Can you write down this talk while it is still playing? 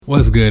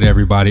What's good,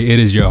 everybody? It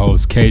is your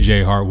host,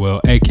 KJ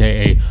Hartwell,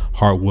 aka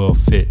Hartwell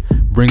Fit,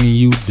 bringing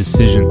you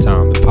Decision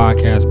Time, the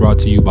podcast brought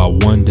to you by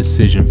One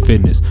Decision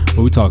Fitness,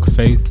 where we talk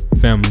faith,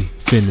 family,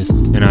 fitness,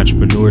 and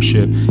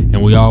entrepreneurship,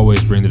 and we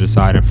always bring the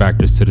deciding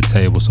factors to the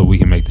table so we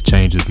can make the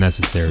changes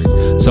necessary.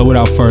 So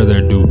without further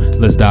ado,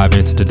 let's dive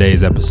into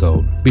today's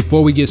episode.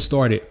 Before we get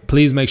started,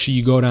 please make sure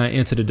you go down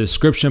into the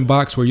description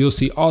box where you'll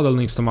see all the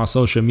links to my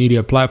social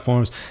media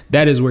platforms.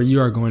 That is where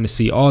you are going to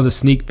see all the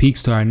sneak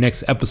peeks to our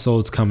next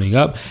episodes coming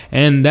up,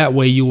 and that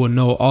way you will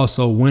know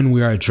also when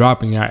we are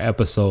dropping our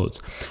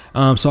episodes.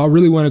 So I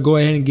really want to go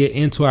ahead and get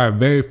into our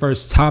very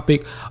first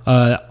topic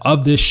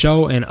of this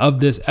show and of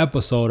this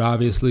episode,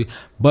 obviously.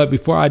 But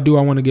before I do,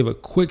 I want to give a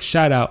quick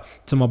shout out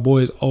to my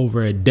boys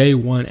over at Day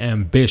One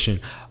Ambition.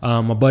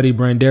 My buddy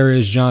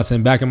Brandarius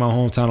Johnson, back in my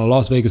hometown of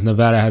Las Vegas,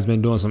 Nevada, has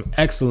been doing some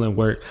excellent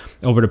work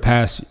over the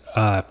past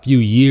few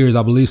years,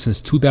 I believe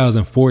since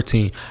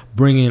 2014,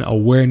 bringing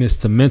awareness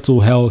to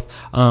mental health,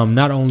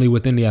 not only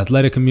within the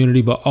athletic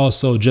community, but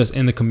also just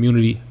in the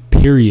community,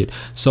 period.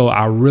 So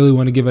I really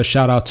want to give a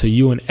shout out to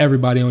you and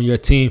everybody on your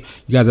team.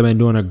 You guys have been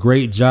doing a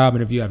great job.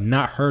 And if you have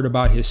not heard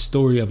about his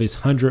story of his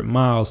 100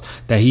 miles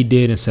that he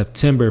did in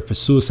September for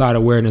Suicide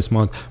Awareness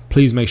Month,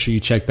 please make sure you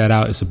check that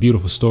out. It's a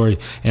beautiful story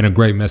and a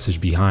great message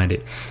behind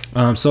it.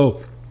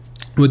 So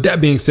with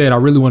that being said, I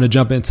really want to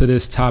jump into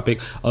this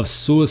topic of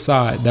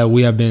suicide that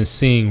we have been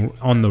seeing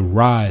on the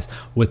rise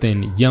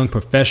within young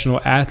professional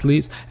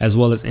athletes as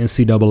well as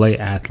NCAA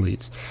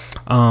athletes.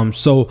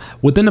 So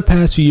within the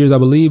past few years, I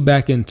believe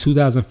back in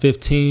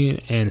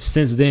 2015, and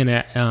since then,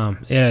 it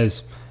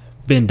has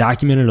been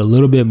documented a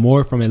little bit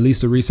more from at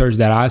least the research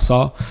that I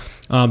saw.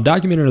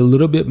 Documented a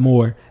little bit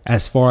more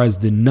as far as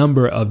the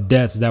number of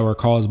deaths that were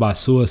caused by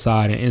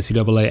suicide in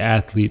NCAA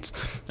athletes.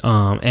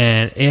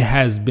 And it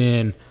has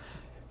been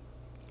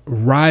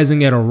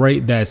rising at a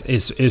rate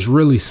is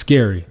really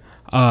scary.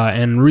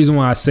 And the reason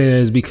why I say that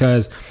is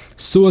because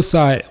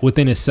suicide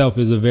within itself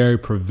is a very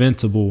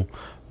preventable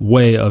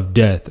way of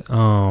death.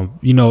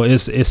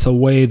 It's a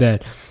way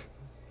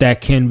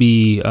that can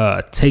be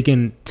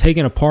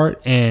taken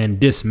apart and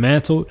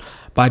dismantled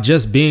by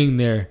just being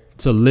there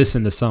to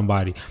listen to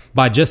somebody,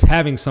 by just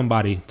having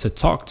somebody to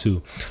talk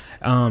to.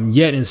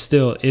 Yet and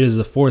still, it is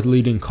the fourth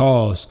leading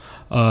cause,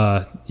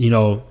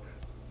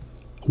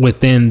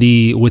 within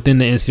the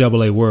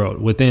NCAA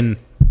world, within,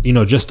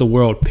 just the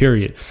world,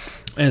 period.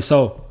 And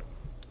so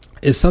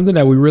it's something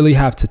that we really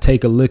have to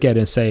take a look at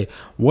and say,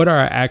 what are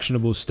our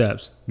actionable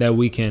steps that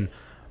we can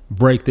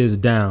break this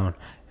down,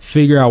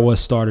 figure out what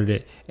started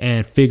it,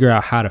 and figure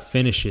out how to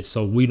finish it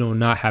so we do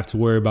not have to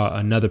worry about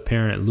another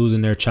parent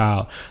losing their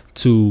child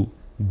to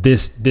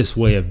this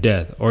way of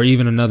death, or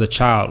even another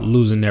child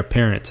losing their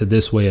parent to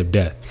this way of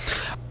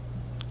death.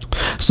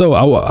 So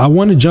I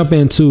want to jump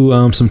into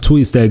some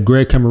tweets that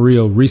Greg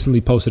Camarillo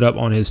recently posted up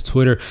on his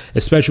Twitter,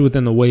 especially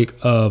within the wake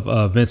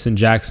of Vincent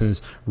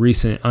Jackson's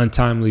recent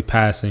untimely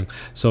passing.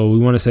 So we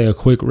want to say a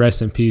quick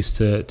rest in peace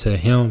to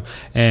him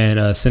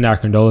and send our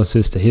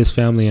condolences to his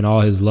family and all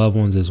his loved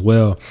ones as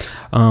well.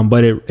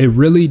 But it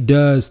really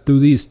does, through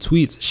these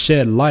tweets,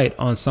 shed light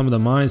on some of the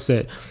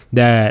mindset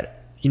that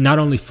not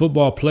only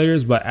football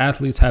players, but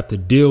athletes have to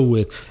deal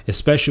with,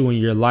 especially when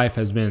your life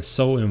has been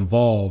so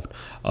involved,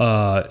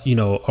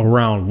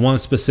 around one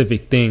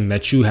specific thing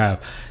that you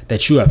have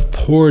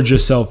poured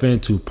yourself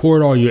into,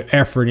 poured all your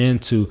effort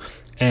into,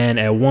 and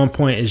at one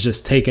point it's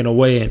just taken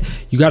away.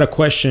 And you got to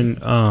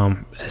question,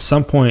 at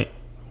some point,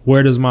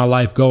 where does my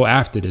life go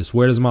after this?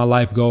 Where does my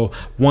life go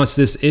once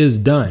this is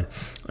done?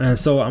 And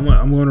so I'm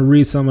going to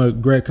read some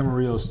of Greg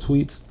Camarillo's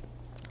tweets.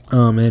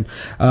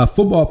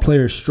 Football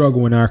players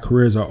struggle when our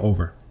careers are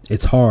over.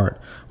 It's hard.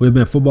 We've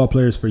been football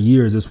players for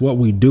years. It's what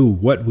we do,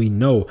 what we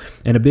know,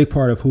 and a big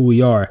part of who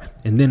we are,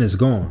 and then it's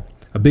gone.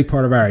 A big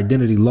part of our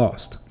identity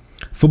lost.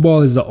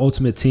 Football is the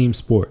ultimate team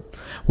sport.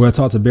 We're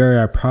taught to bury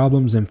our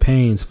problems and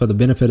pains for the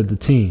benefit of the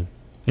team.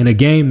 In a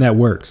game that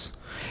works.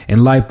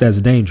 In life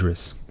that's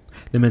dangerous.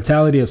 The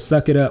mentality of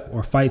suck it up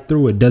or fight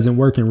through it doesn't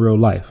work in real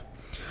life.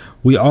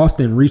 We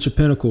often reach a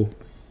pinnacle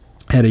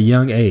at a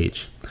young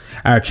age.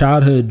 Our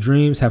childhood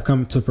dreams have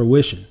come to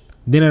fruition.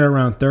 Then at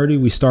around 30,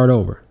 we start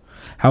over.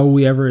 How will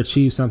we ever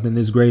achieve something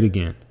this great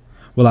again?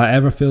 Will I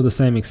ever feel the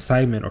same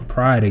excitement or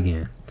pride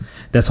again?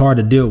 That's hard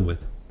to deal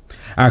with.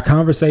 Our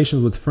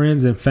conversations with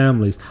friends and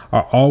families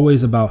are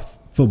always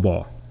about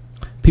football.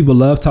 People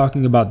love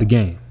talking about the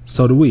game.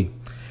 So do we.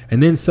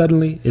 And then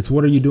suddenly, it's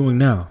what are you doing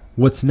now?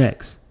 What's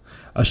next?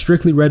 A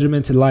strictly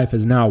regimented life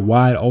is now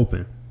wide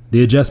open.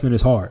 The adjustment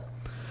is hard.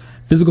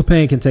 Physical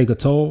pain can take a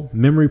toll,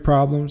 memory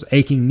problems,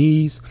 aching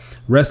knees,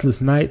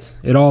 restless nights,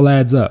 it all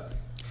adds up.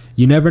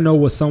 You never know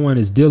what someone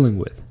is dealing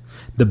with,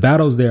 the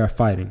battles they are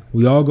fighting.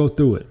 We all go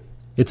through it.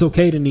 It's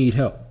okay to need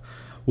help.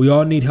 We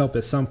all need help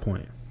at some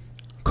point.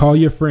 Call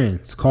your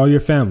friends, call your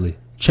family,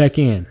 check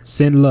in,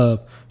 send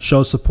love,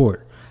 show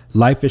support.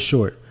 Life is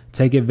short.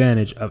 Take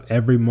advantage of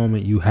every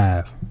moment you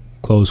have.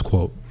 Close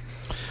quote.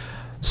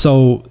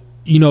 So,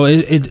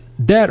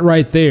 that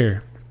right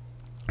there,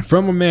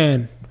 from a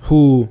man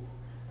who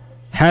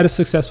had a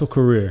successful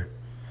career,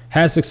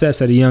 has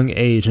success at a young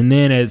age, and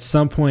then at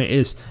some point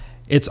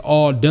it's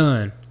all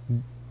done,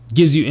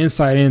 gives you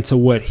insight into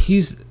what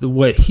he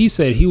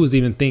said he was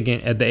even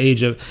thinking at the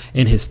age of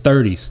in his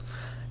 30s,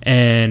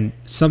 and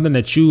something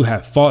that you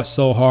have fought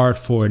so hard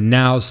for,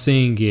 now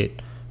seeing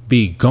it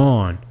be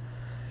gone.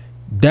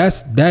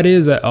 That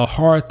is a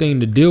hard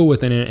thing to deal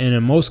with, and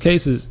in most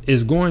cases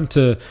is going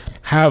to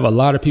have a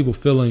lot of people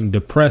feeling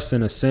depressed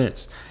in a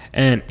sense.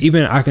 And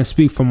even I can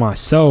speak for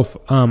myself.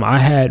 I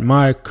had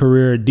my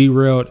career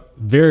derailed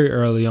very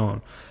early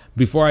on,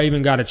 before I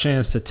even got a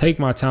chance to take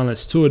my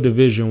talents to a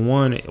Division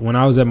I, when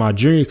I was at my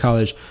junior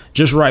college,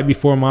 just right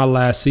before my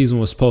last season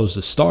was supposed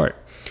to start.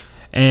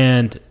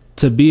 And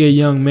to be a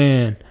young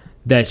man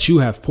that you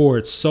have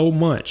poured so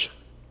much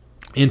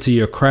into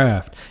your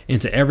craft,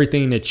 into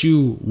everything that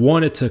you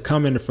wanted to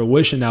come into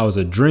fruition, that was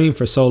a dream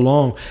for so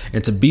long,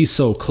 and to be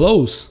so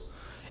close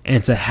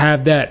and to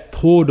have that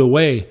pulled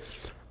away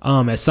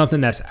as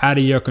something that's out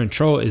of your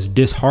control is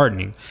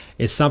disheartening.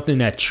 It's something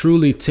that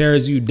truly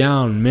tears you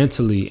down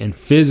mentally and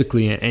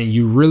physically, and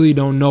you really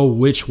don't know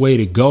which way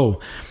to go.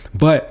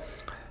 But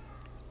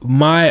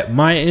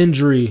my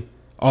injury,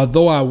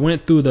 although I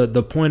went through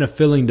the point of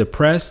feeling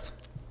depressed,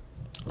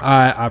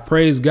 I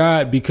praise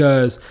God,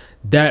 because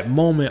that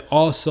moment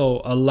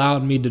also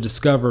allowed me to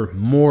discover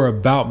more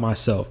about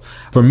myself.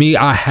 For me,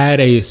 I had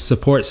a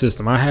support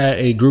system. I had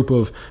a group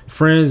of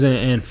friends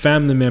and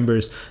family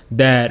members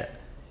that,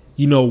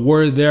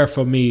 were there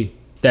for me,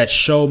 that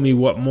showed me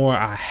what more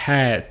I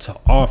had to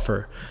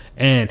offer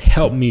and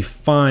helped me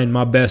find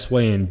my best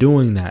way in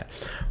doing that.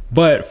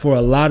 But for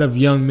a lot of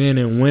young men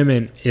and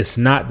women, it's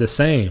not the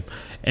same.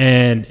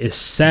 And it's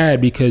sad,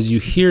 because you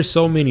hear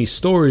so many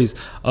stories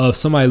of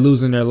somebody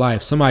losing their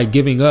life, somebody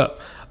giving up,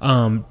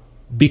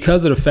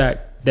 because of the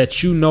fact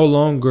that you no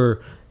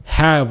longer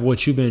have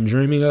what you've been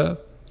dreaming of.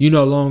 You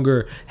no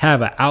longer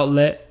have an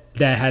outlet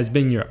that has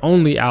been your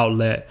only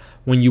outlet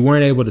when you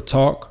weren't able to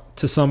talk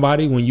to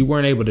somebody, when you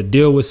weren't able to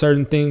deal with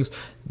certain things.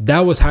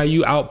 That was how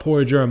you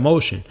outpoured your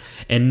emotion.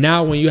 And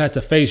now when you have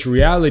to face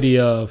reality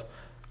of,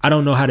 I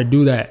don't know how to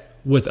do that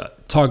with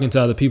talking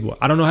to other people,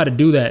 I don't know how to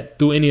do that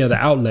through any other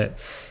outlet,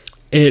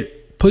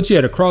 it puts you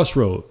at a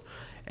crossroad.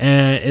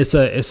 And it's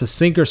a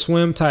sink or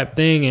swim type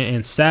thing.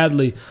 And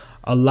sadly,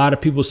 a lot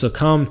of people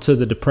succumb to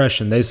the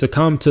depression. They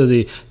succumb to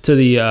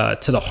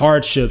the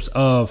hardships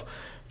of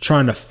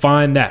trying to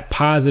find that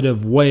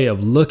positive way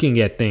of looking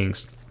at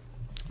things.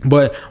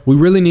 But we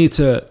really need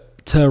to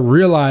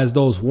realize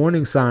those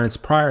warning signs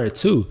prior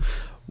to.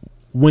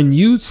 When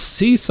you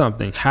see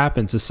something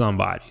happen to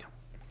somebody,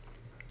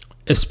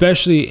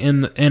 especially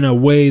in a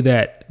way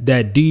that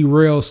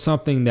derails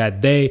something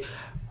that they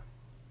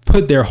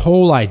put their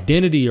whole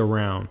identity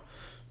around,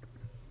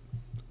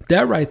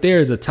 that right there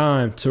is a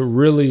time to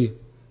really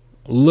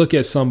look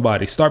at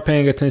somebody, start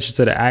paying attention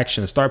to the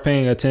action, start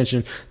paying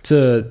attention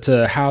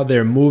to how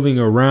they're moving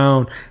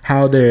around,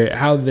 how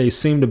they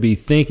seem to be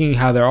thinking,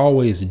 how they're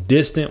always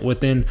distant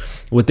within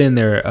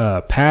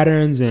their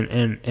patterns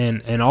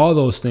and all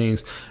those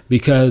things,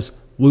 because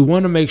we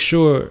want to make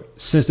sure,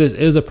 since this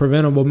is a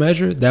preventable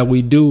measure, that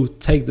we do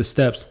take the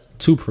steps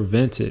to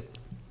prevent it.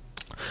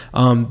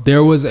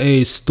 There was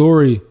a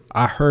story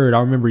I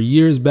remember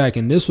years back,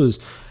 and this was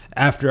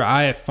after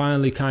I had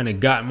finally kind of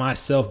got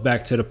myself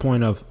back to the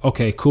point of,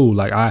 okay, cool.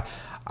 Like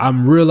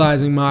I'm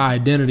realizing my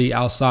identity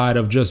outside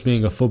of just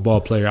being a football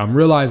player. I'm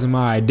realizing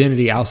my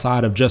identity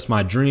outside of just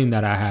my dream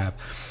that I have.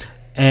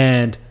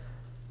 And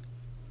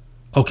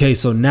okay,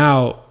 so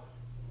now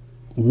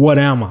what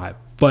am I?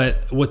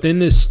 But within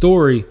this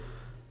story,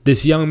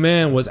 this young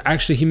man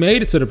he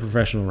made it to the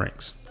professional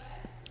ranks.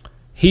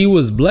 He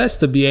was blessed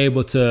to be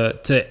able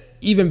to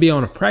even be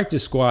on a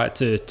practice squad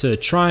to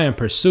try and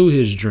pursue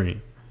his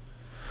dream.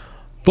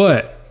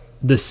 But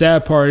the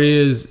sad part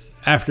is,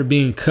 after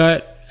being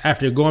cut,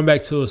 after going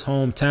back to his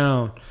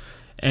hometown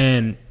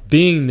and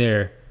being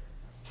there,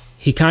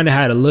 he kind of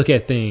had to look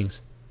at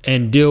things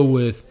and deal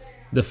with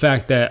the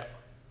fact that,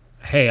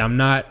 hey, I'm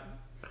not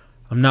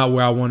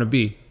where I want to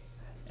be.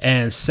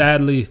 And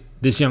sadly,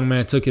 this young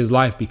man took his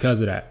life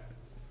because of that.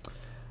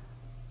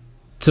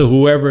 To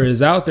whoever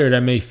is out there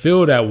that may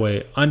feel that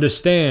way,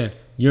 understand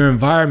your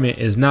environment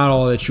is not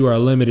all that you are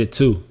limited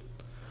to.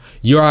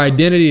 Your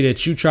identity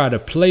that you try to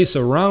place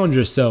around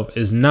yourself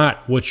is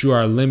not what you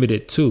are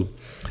limited to.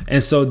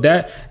 And so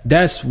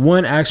that's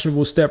one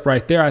actionable step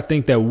right there. I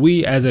think that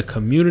we as a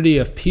community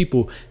of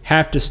people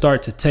have to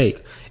start to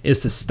take, is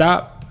to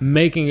stop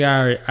making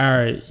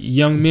our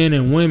young men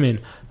and women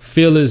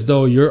feel as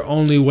though your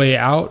only way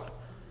out,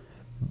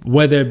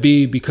 whether it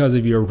be because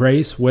of your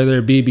race, whether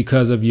it be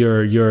because of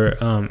your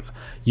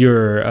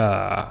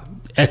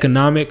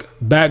economic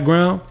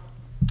background,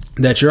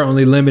 that you're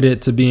only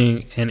limited to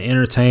being an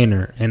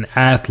entertainer, an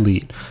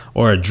athlete,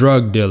 or a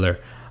drug dealer.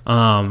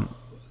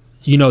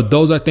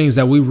 Those are things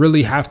that we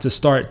really have to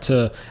start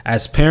to,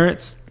 as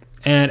parents,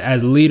 And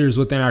as leaders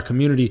within our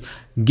community,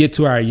 get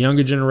to our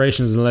younger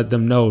generations and let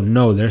them know,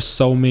 no, there's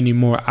so many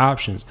more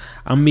options.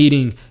 I'm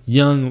meeting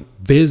young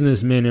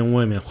businessmen and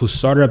women who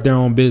started up their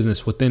own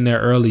business within their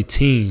early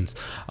teens,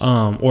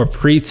 or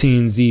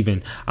preteens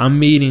even. I'm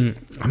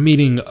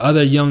meeting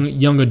other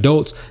young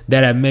adults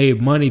that have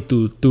made money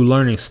through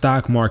learning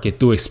stock market,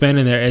 through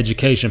expanding their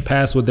education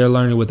past what they're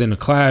learning within the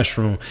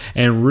classroom,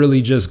 and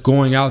really just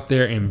going out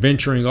there and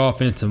venturing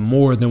off into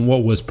more than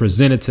what was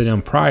presented to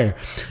them prior.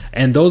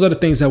 And those are the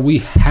things that we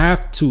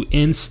have to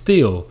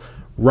instill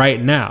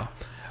right now.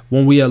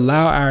 When we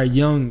allow our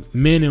young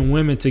men and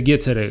women to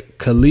get to the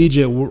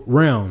collegiate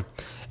realm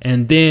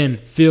and then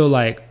feel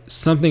like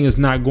something is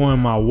not going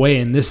my way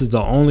and this is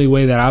the only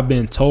way that I've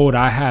been told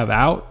I have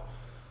out,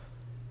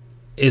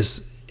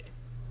 is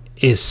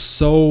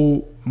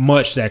so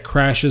much that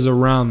crashes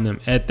around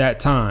them at that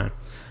time,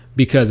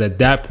 because at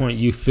that point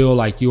you feel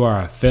like you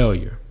are a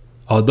failure,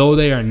 although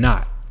they are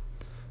not.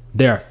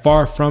 They are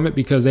far from it,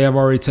 because they have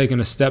already taken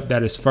a step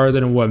that is further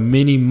than what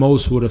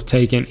most would have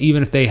taken,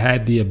 even if they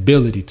had the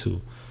ability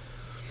to.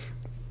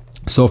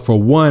 So for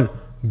one,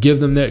 give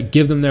them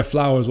their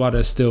flowers while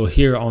they're still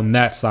here on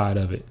that side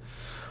of it.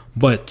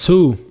 But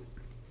two,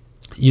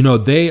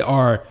 they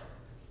are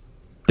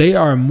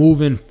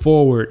moving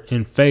forward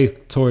in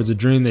faith towards a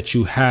dream that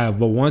you have.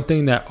 But one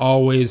thing that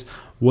always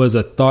was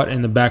a thought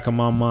in the back of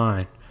my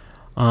mind,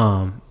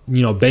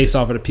 based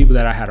off of the people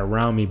that I had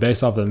around me,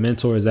 based off of the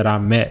mentors that I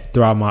met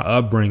throughout my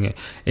upbringing,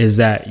 is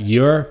that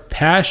your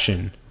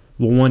passion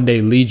will one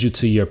day lead you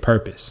to your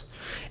purpose.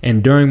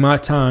 And during my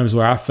times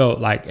where I felt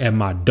like at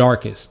my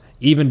darkest,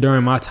 even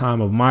during my time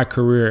of my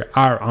career,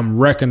 I'm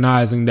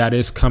recognizing that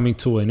it's coming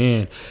to an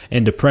end,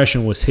 and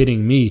depression was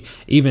hitting me.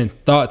 Even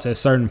thoughts at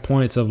certain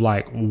points of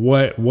like,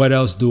 what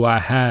else do I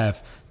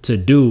have to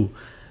do,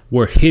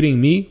 were hitting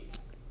me.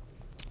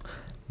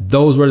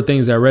 Those were the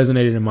things that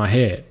resonated in my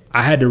head.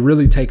 I had to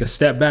really take a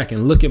step back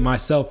and look at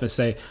myself and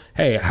say,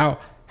 hey, how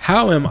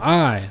am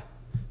I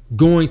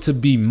going to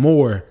be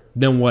more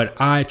than what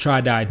I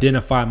tried to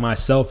identify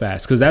myself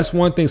as? Because that's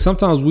one thing.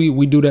 Sometimes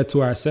we do that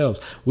to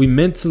ourselves. We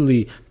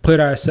mentally put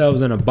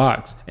ourselves in a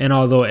box. And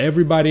although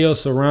everybody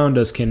else around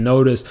us can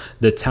notice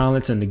the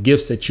talents and the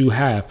gifts that you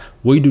have,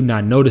 we do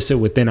not notice it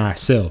within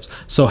ourselves.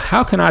 So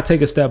how can I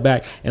take a step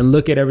back and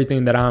look at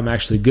everything that I'm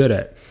actually good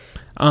at?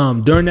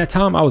 During that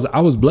time, I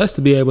was blessed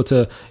to be able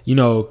to,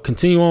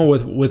 continue on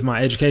with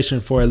my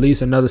education for at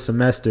least another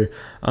semester.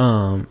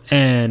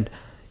 And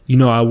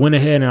I went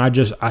ahead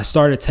and I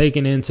started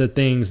taking into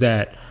things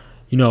that,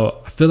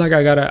 I feel like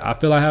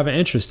I have an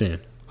interest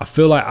in. I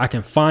feel like I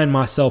can find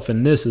myself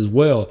in this as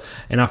well.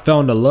 And I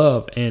found a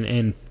love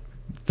in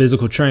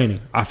physical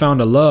training. I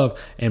found a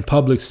love in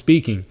public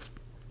speaking.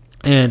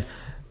 And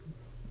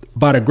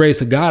by the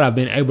grace of God, I've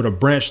been able to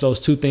branch those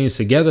two things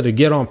together to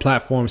get on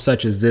platforms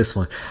such as this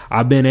one.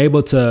 I've been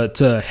able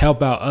to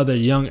help out other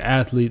young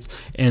athletes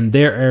in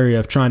their area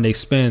of trying to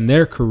expand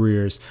their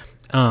careers,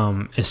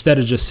 instead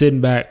of just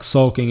sitting back,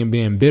 sulking, and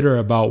being bitter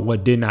about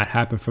what did not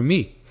happen for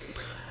me.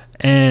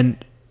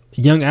 And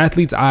young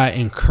athletes, I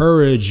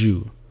encourage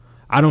you.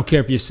 I don't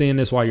care if you're seeing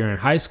this while you're in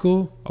high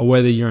school or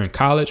whether you're in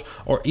college,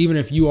 or even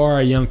if you are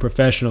a young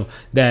professional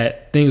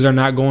that things are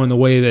not going the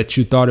way that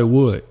you thought it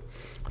would.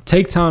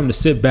 Take time to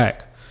sit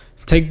back.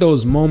 Take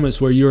those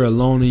moments where you're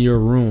alone in your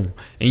room,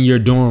 in your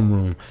dorm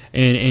room,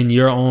 and in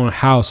your own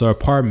house or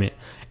apartment,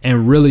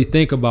 and really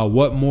think about,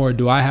 what more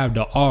do I have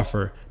to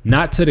offer,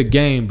 not to the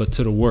game, but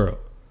to the world?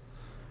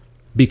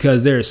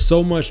 Because there is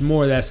so much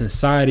more that's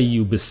inside of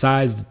you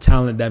besides the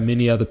talent that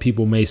many other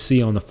people may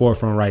see on the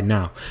forefront right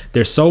now.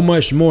 There's so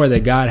much more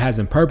that God has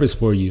in purpose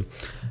for you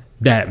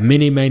that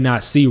many may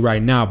not see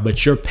right now,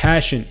 but your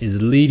passion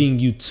is leading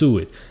you to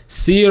it.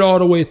 See it all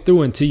the way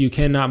through until you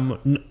cannot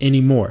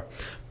anymore.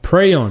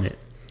 Pray on it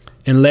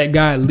and let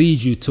God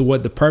lead you to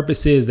what the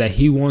purpose is that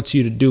He wants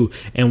you to do.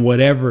 And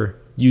whatever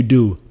you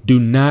do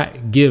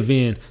not give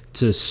in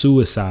to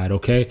suicide,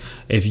 okay?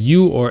 If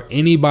you or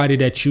anybody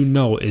that you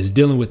know is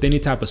dealing with any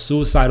type of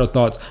suicidal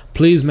thoughts,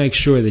 please make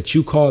sure that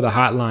you call the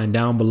hotline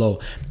down below,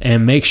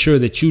 and make sure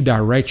that you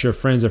direct your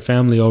friends or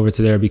family over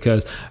to there,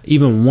 because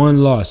even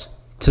one loss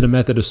to the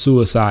method of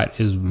suicide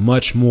is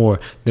much more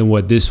than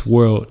what this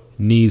world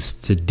needs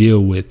to deal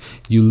with.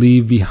 You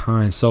leave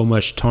behind so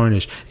much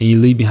tarnish, and you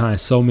leave behind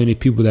so many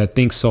people that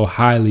think so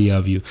highly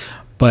of you,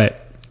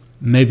 but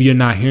maybe you're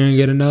not hearing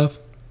it enough.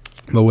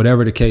 But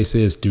whatever the case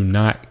is, do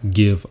not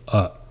give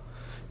up.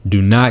 Do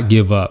not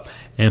give up.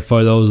 And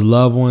for those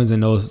loved ones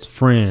and those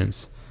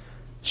friends,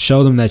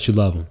 show them that you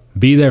love them.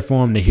 Be there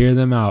for them to hear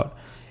them out,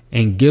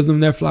 and give them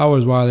their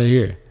flowers while they're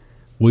here.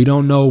 We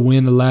don't know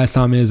when the last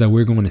time is that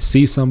we're going to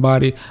see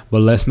somebody,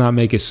 but let's not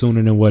make it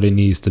sooner than what it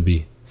needs to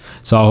be.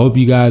 So I hope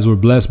you guys were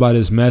blessed by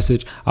this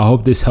message. I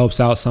hope this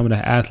helps out some of the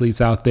athletes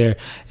out there.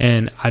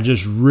 And I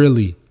just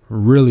really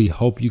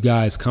hope you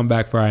guys come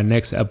back for our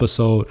next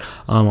episode.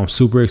 I'm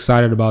super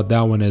excited about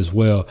that one as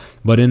well.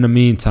 But in the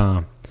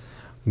meantime,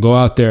 go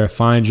out there,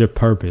 find your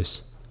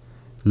purpose.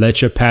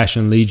 Let your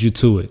passion lead you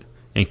to it,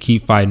 and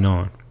keep fighting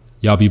on.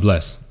 Y'all be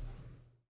blessed.